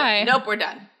 she's bye. Like, nope, we're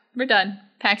done. We're done.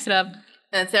 Packs it up.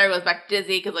 And Sarah goes back to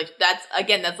Dizzy, because, like, that's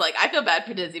like, I feel bad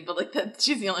for Dizzy, but, like,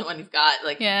 she's the only one he's got.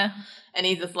 Like, yeah. And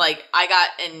he's just like,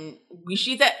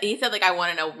 he said, like, I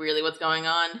want to know really what's going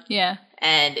on. Yeah.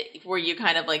 And were you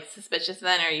kind of, like, suspicious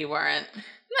then, or you weren't?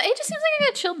 No, it just seems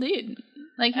like a chill dude.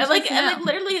 Like, and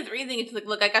literally his reasoning is just like,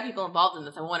 look, I got people involved in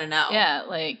this. I want to know. Yeah,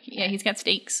 like, yeah, he's got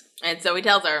stakes. And so he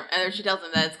tells her, and she tells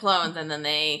him that it's clones, and then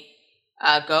they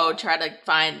go try to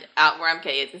find out where MK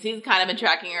is, because he's kind of been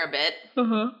tracking her a bit.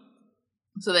 Uh-huh.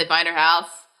 So they find her house,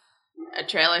 a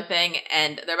trailer thing,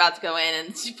 and they're about to go in,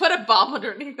 and she put a bomb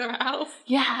underneath her house.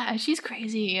 Yeah, she's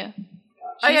crazy.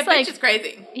 She's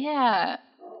crazy. Yeah.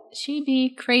 She'd be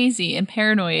crazy and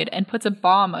paranoid and puts a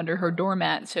bomb under her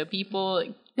doormat so people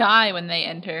die when they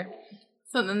enter.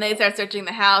 So then they start searching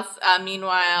the house.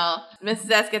 Meanwhile,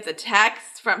 Mrs. S gets a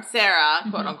text from Sarah,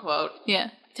 quote unquote.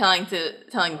 Yeah. Telling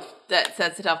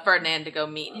says to tell Ferdinand to go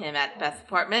meet him at Beth's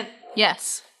apartment.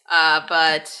 Yes.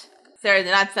 But Sarah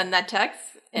did not send that text.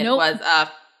 It was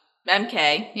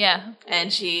MK. Yeah.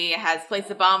 And she has placed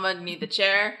a bomb underneath the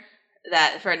chair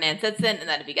that Ferdinand sits in, and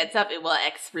that if he gets up, it will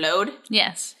explode.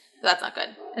 Yes. So that's not good.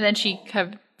 And then she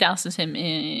douses him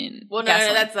in. Well, no,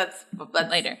 that's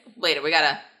later. Later, we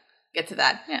gotta get to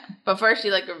that. Yeah. But first,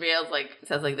 she, like, reveals, like,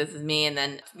 says, like, this is me, and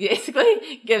then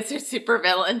basically gives her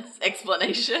supervillain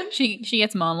explanation. She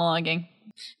gets monologuing.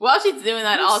 While she's doing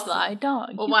that, also, sly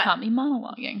dog. Well, you caught me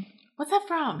monologuing. What's that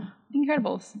from?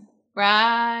 Incredibles.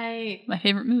 Right. My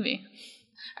favorite movie.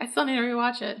 I still need to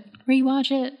rewatch it.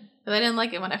 Rewatch it. Because I didn't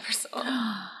like it when I first saw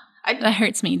it. That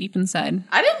hurts me deep inside.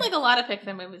 I didn't like a lot of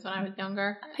Pixar movies when I was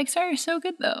younger. Pixar is so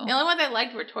good, though. The only ones I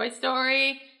liked were Toy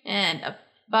Story and A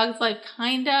Bug's Life,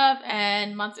 kind of,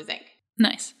 and Monsters, Inc.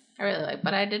 Nice. I really like,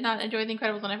 but I did not enjoy The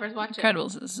Incredibles when I first watched it.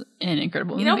 Incredibles is an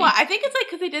incredible movie. You know what? I think it's like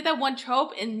because they did that one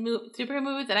trope in superhero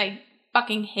movies that I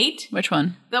fucking hate. Which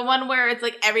one? The one where it's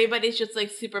like everybody's just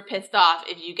like super pissed off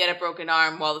if you get a broken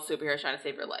arm while the superhero's trying to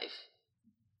save your life.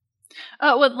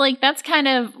 Oh, well, like, that's kind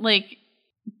of, like,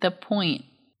 the point.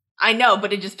 I know,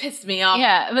 but it just pissed me off.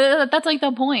 Yeah, but that's, like,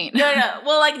 the point. No.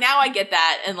 Well, like, now I get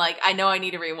that, and, like, I know I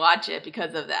need to rewatch it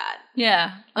because of that.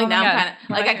 Yeah. Like, now I'm kind of,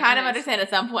 like, I kind of understand at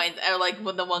some points, or, like,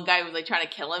 when the one guy was, like, trying to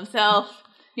kill himself.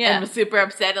 Yeah. And was super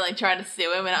upset and, like, trying to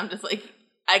sue him, and I'm just, like,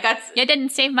 You didn't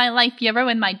save my life, you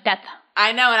ruined my death.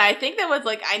 I know, and I think that was,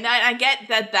 like, I get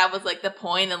that was, like, the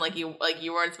point, and, like, you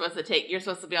weren't supposed to you're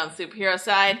supposed to be on the superhero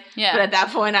side. Yeah. But at that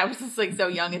point, I was just, like, so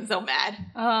young and so mad.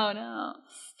 Oh, no.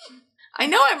 I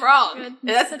know I'm wrong.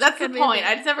 Good. That's the point. Movie.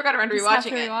 I just never got around to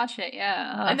rewatching it. Rewatch it,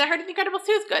 yeah. And I heard The Incredibles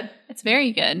 2 is good. It's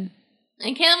very good.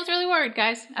 And Caitlin was really worried,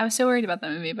 guys. I was so worried about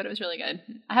that movie, but it was really good.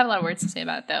 I have a lot of words to say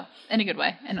about it, though. In a good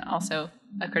way, and also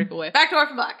a critical way. Back to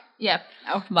Orphan Black. Yeah,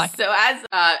 Orphan Black. So as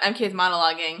MK's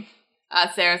monologuing,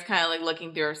 Sarah's kind of like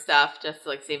looking through her stuff just to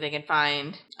like see if they can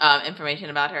find information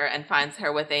about her, and finds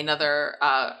her with another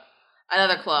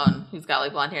clone who's got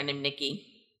like blonde hair named Nikki.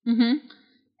 Mm-hmm.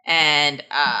 And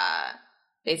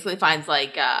basically finds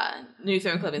like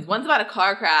newspaper clippings. One's about a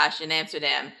car crash in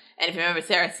Amsterdam, and if you remember,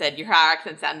 Sarah said your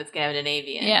accent sounded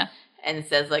Scandinavian. Yeah. And it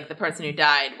says like the person who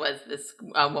died was this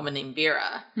woman named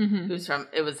Vera, who's from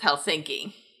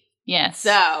Helsinki. Yes.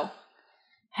 So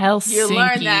Helsinki. you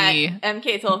learn that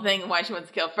MK's whole thing, why she wants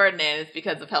to kill Ferdinand, is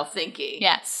because of Helsinki.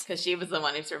 Yes. Because she was the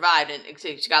one who survived, and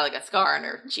she got like a scar on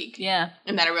her cheek. Yeah.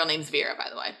 And that her real name's Vera, by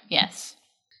the way. Yes.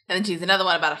 And then she's another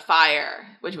one about a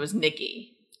fire, which was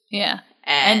Nikki. Yeah.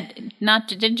 And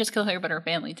didn't just kill her, but her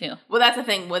family too. Well, that's the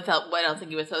thing with what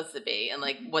Helsinki was supposed to be, and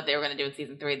like what they were going to do in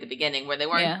season 3 at the beginning, where they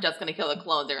weren't just going to kill the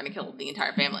clones; they were going to kill the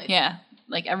entire family. Yeah,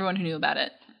 like everyone who knew about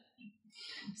it.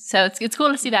 So it's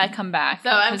cool to see that come back. So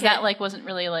because that like wasn't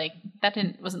really like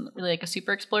a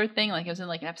super explored thing. Like it was in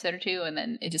like an episode or two, and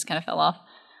then it just kind of fell off.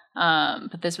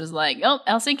 But this was like, oh,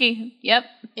 Helsinki. Yep.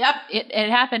 It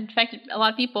happened. Affected a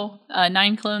lot of people.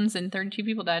 9 clones and 32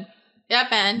 people died.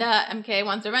 Yep, and MK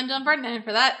wants revenge on Ferdinand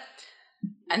for that.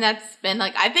 And that's been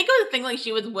like, I think it was a thing like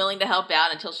she was willing to help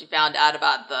out until she found out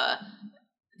about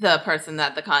the person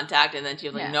that the contact, and then she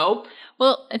was like, nope.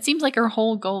 Well, it seems like her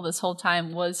whole goal this whole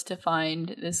time was to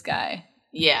find this guy.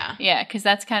 Yeah. Yeah, because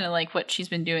that's kind of like what she's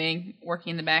been doing,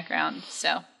 working in the background,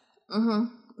 so.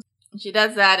 She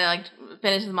does that and like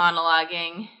finishes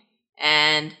monologuing,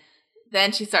 and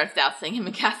then she starts dousing him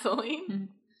in gasoline.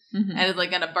 Mm-hmm. And is,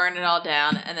 like, gonna burn it all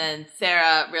down. And then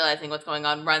Sarah, realizing what's going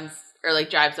on, runs, or, like,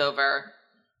 drives over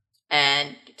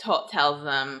and tells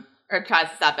them, or tries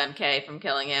to stop MK from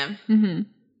killing him. Mm-hmm.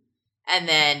 And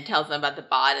then tells them about the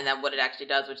bot and then what it actually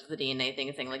does, which is the DNA thing,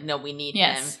 and saying, like, no, we need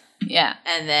him. Yeah.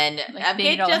 And then Like, they MK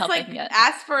need all the just, help they like, can get.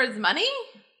 asks for his money?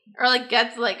 Or, like,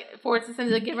 gets, like, forces him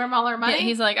to give him all her money? Yeah,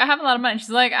 he's like, I have a lot of money. She's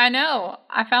like, I know.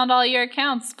 I found all your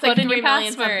accounts. It's like Put in your 3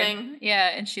 million password. something. Yeah,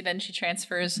 and she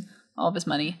transfers all of his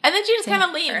money. And then she just to kind of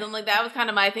her. leaves. And, like, that was kind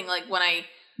of my thing, like, when I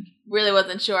really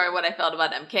wasn't sure what I felt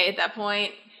about MK at that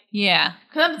point. Yeah.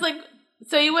 Because I was like,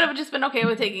 so you would have just been okay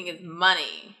with taking his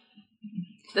money.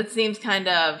 That seems kind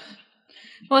of...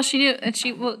 Well, she knew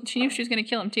she knew she was going to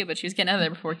kill him too, but she was getting out of there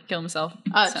before he could kill himself.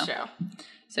 Oh, that's true.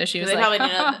 So she was They like, probably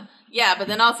didn't know that. Yeah, but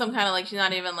then also I'm kind of like, she's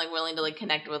not even, like, willing to, like,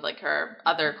 connect with, like, her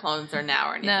other clones or now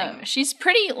or anything. no, she's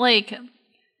pretty, like,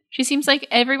 she seems like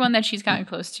everyone that she's gotten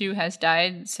close to has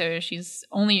died, so she's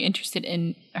only interested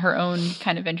in her own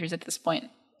kind of ventures at this point.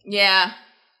 Yeah,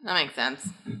 that makes sense.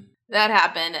 That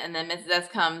happened, and then Mrs. S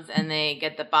comes, and they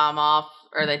get the bomb off,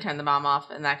 or they turn the bomb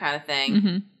off, and that kind of thing.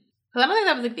 Mm-hmm. Because I don't think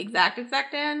that was, like, the exact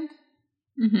end.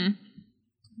 Mm-hmm.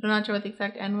 I'm not sure what the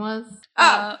exact end was.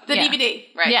 Oh, the yeah. DVD,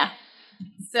 right. Yeah.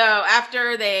 So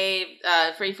after they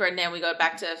free Ferdinand, we go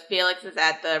back to Felix is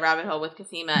at the rabbit hole with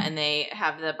Cosima, and they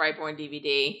have the Brightborn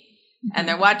DVD, and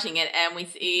they're watching it, and we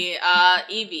see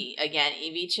Evie again,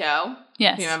 Evie Cho.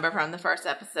 Yes. If you remember from the first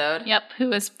episode. Yep, who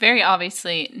was very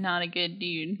obviously not a good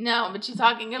dude. No, but she's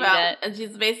talking about, and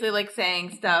she's basically, like,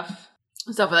 saying stuff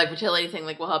with, like, fertility thing,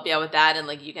 like, we'll help you out with that, and,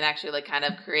 like, you can actually, like, kind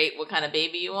of create what kind of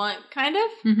baby you want, kind of.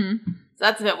 Mm-hmm. So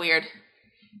that's a bit weird.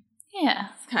 Yeah.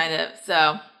 It's kind of, so.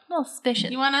 A little suspicious.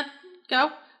 You want to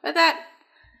go with that?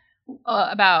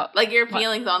 About Like, your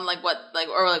feelings on, like, what, like,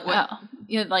 or, like, what? Oh,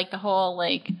 you know, like the whole,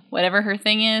 like, whatever her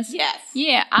thing is? Yes.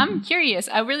 Yeah, I'm curious.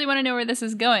 I really want to know where this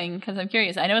is going, because I'm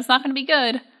curious. I know it's not going to be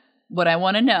good, but I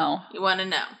want to know. You want to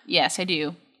know. Yes, I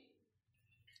do.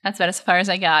 That's about as far as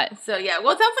I got. So, yeah.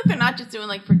 Well, it sounds like they're not just doing,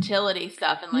 like, fertility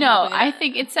stuff. And like, No, I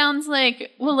think it sounds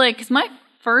like, well, like, because my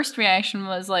first reaction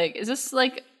was, like, is this,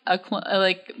 like,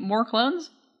 like, more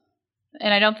clones?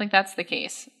 And I don't think that's the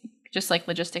case. Just, like,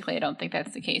 logistically, I don't think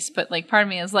that's the case. But, like, part of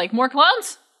me is, like, more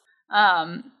clones?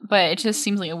 But it just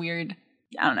seems like a weird,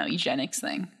 I don't know, eugenics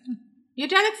thing.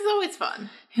 Eugenics is always fun.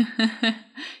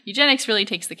 Eugenics really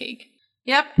takes the cake.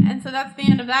 Yep. And so that's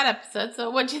the end of that episode. So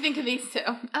what do you think of these two?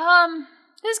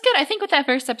 It was good. I think with that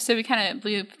first episode, we kind of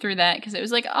blew through that because it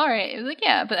was like, all right. It was like,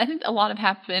 yeah, but I think a lot have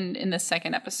happened in the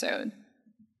second episode.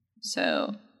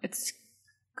 So it's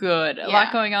good. A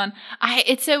lot going on.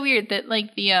 It's so weird that,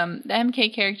 like, the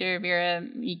MK character, Vera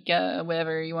Mika,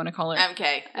 whatever you want to call her.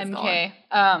 MK.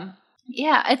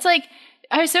 Yeah, it's like,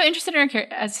 I was so interested in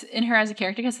her as a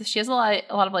character because she has a lot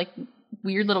of, like,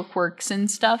 weird little quirks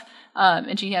and stuff.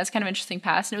 And she has kind of interesting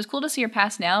past. And it was cool to see her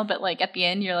past now, but, like, at the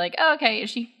end, you're like, oh, okay, is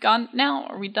she gone now?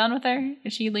 Are we done with her?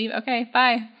 Did she leave? Okay,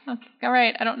 bye. Okay, all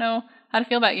right, I don't know how to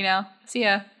feel about you now. See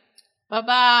ya.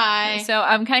 Bye-bye. So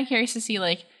I'm kind of curious to see,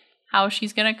 like, how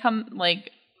she's going to come,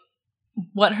 like,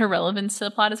 what her relevance to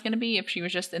the plot is going to be if she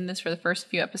was just in this for the first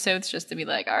few episodes just to be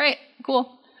like, all right,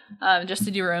 cool. Just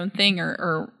to do her own thing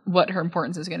or what her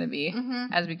importance is going to be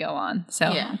as we go on. So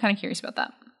I'm kind of curious about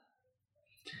that.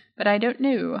 But I don't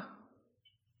know.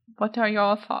 What are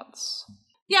your thoughts?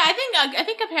 Yeah, I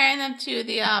think comparing them to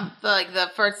the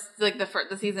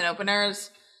season openers,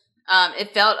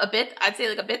 it felt a bit, I'd say,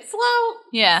 like, a bit slow.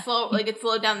 Yeah. Slow, like, it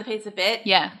slowed down the pace a bit.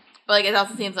 Yeah. But, like, it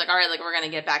also seems like, all right, like, we're going to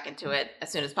get back into it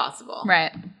as soon as possible.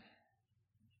 Right.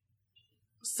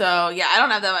 So, yeah, I don't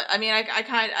have that much, I mean,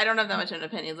 I don't have that much of an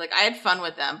opinion. Like, I had fun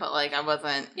with them, but, like, I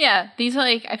wasn't. Yeah, these are,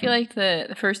 like, I feel like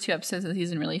the first two episodes of the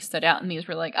season really stood out, and these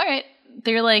were like, all right,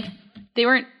 they're like,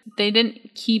 they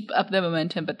didn't keep up the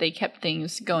momentum, but they kept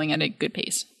things going at a good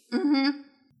pace. Mm-hmm.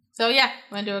 So, yeah,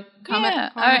 want to do a comment? Yeah,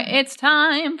 all right, it's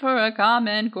time for a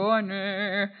comment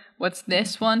corner. What's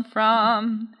this one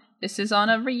from? This is on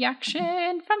a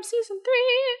reaction from season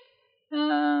 3.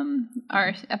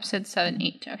 Our episode 7,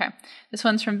 8. Okay. This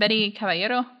one's from Betty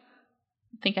Caballero. I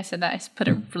think I said that. I put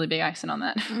a really big accent on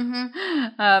that.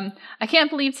 Mm-hmm. I can't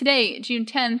believe today, June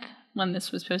 10th, when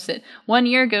this was posted, 1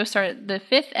 year ago started the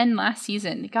 5th and last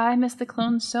season. God, I miss the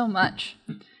clones so much.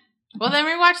 Well, then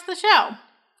rewatch the show.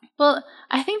 Well,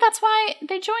 I think that's why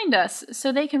they joined us,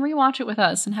 so they can rewatch it with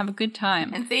us and have a good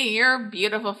time. And see your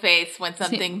beautiful face when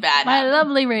something bad my happens.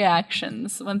 lovely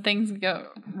reactions when things go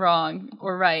wrong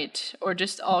or right or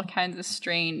just all kinds of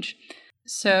strange.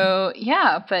 So,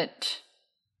 yeah, but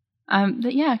I'm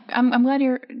glad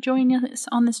you're joining us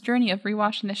on this journey of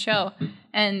rewatching the show,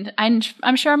 and I'm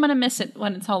sure I'm gonna miss it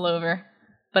when it's all over,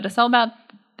 but it's all about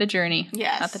the journey,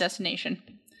 not the destination.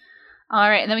 All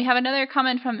right, and then we have another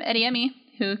comment from Eddie Emmy,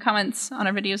 who comments on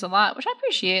our videos a lot, which I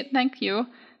appreciate. Thank you.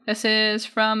 This is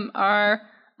from our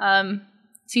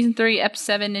season 3, episode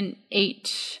 7 and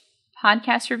 8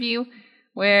 podcast review,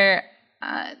 where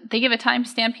they give a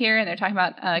timestamp here, and they're talking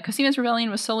about Cosima's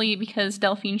rebellion was solely because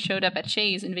Delphine showed up at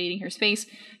Shay's, invading her space.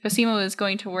 Cosima was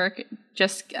going to work,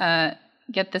 just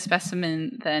get the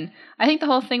specimen then. I think the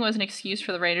whole thing was an excuse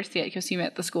for the writers to get Cosima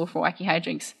at the school for wacky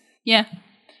hijinks. Yeah.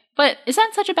 But is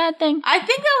that such a bad thing? I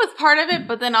think that was part of it,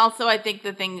 but then also I think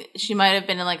the thing, she might have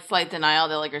been in like slight denial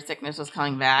that like her sickness was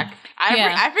coming back. I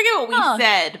forget what we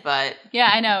said, but yeah,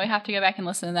 I know we have to go back and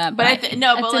listen to that. But it's like,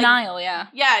 denial, yeah.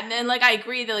 Yeah, and then like I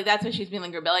agree that like that's why she's being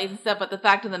like rebellious and stuff. But the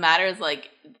fact of the matter is like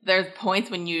there's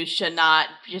points when you should not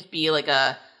just be like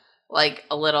a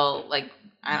little like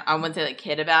I wouldn't say like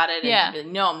kid about it. And be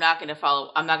like, no, I'm not going to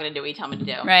follow. I'm not going to do what you tell me to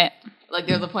do. Right. Like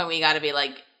there's a point where you got to be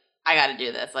like, I got to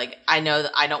do this. Like, I know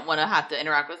that I don't want to have to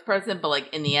interact with this person, but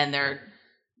like in the end,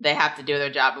 they have to do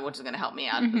their job, and which is going to help me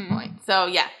out at this point. So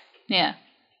yeah. Yeah.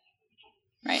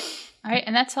 Right. All right,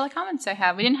 and that's all the comments I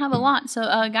have. We didn't have a lot, so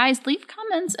guys, leave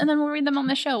comments, and then we'll read them on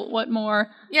the show. What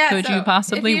more could you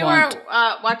possibly want? If you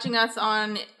are watching us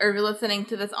on, or you're listening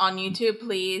to this on YouTube,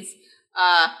 please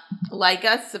like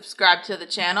us, subscribe to the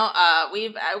channel.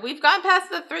 We've gone past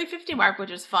the 350 mark,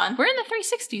 which is fun. We're in the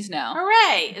 360s now.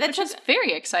 Hooray! Which is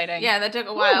very exciting. Yeah, that took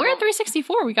a while. We're at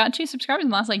 364. We got 2 subscribers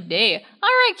in the last day. All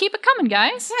right, keep it coming,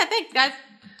 guys. Yeah, thanks, guys.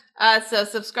 So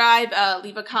subscribe,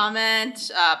 leave a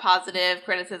comment, positive,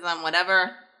 criticism,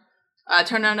 whatever.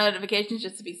 Turn on notifications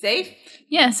just to be safe.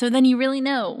 Yeah, so then you really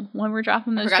know when we're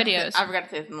dropping those videos. I forgot to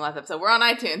say this in the last episode. We're on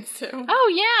iTunes, too.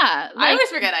 Oh, yeah. I always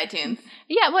forget iTunes.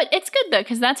 Yeah, but it's good, though,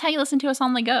 because that's how you listen to us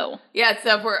on the go. Yeah,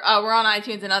 so if we're on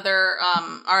iTunes and other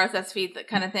RSS feeds, that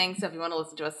kind of thing. So if you want to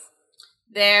listen to us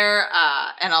there,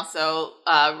 and also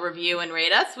review and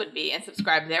rate us and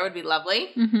subscribe there would be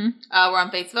lovely. Mm-hmm. We're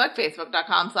on Facebook,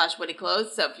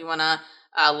 facebook.com/wittyclose. So if you want to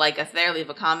like us there, leave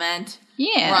a comment.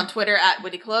 Yeah. We're on Twitter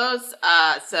 @wittyclose,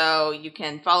 so you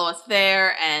can follow us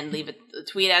there and leave a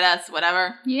tweet at us,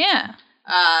 whatever. Yeah.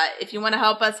 If you want to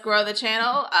help us grow the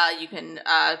channel, you can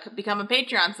become a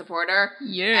Patreon supporter.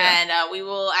 Yeah. And we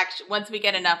will actually, once we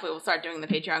get enough, we will start doing the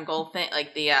Patreon goal thing,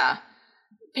 like the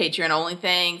Patreon only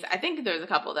things. I think there's a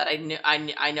couple that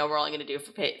I know we're only going to do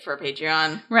for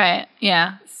Patreon. Right.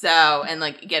 Yeah. So, and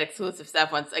like get exclusive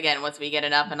stuff once we get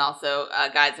enough. And also,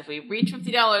 guys, if we reach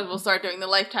 $50, we'll start doing the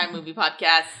Lifetime movie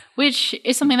podcast, which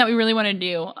is something that we really want to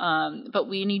do. But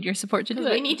we need your support to do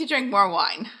it. We need to drink more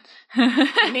wine.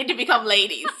 We need to become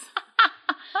ladies.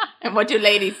 And what do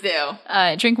ladies do?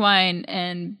 Drink wine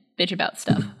and bitch about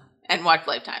stuff. And watch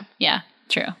Lifetime. Yeah,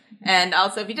 true. And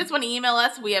also, if you just want to email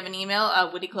us, we have an email,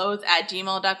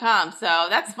 wittyclose@gmail.com. So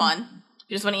that's fun. If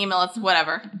you just want to email us,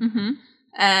 whatever. Mm-hmm.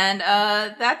 And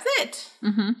that's it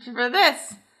for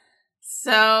this.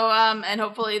 So, and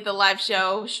hopefully the live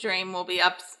show stream will be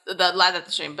up. We did a live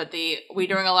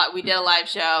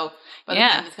show by the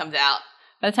time this comes out.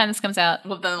 By the time this comes out.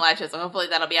 We've done the live show, so hopefully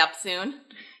that'll be up soon.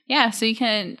 Yeah, so you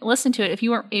can listen to it if you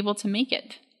weren't able to make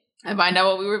it. And find out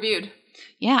what we reviewed.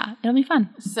 Yeah, it'll be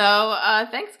fun. So,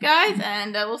 thanks, guys,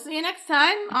 and we'll see you next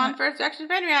time on First Reaction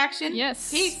Fan Reaction.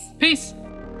 Yes. Peace. Peace.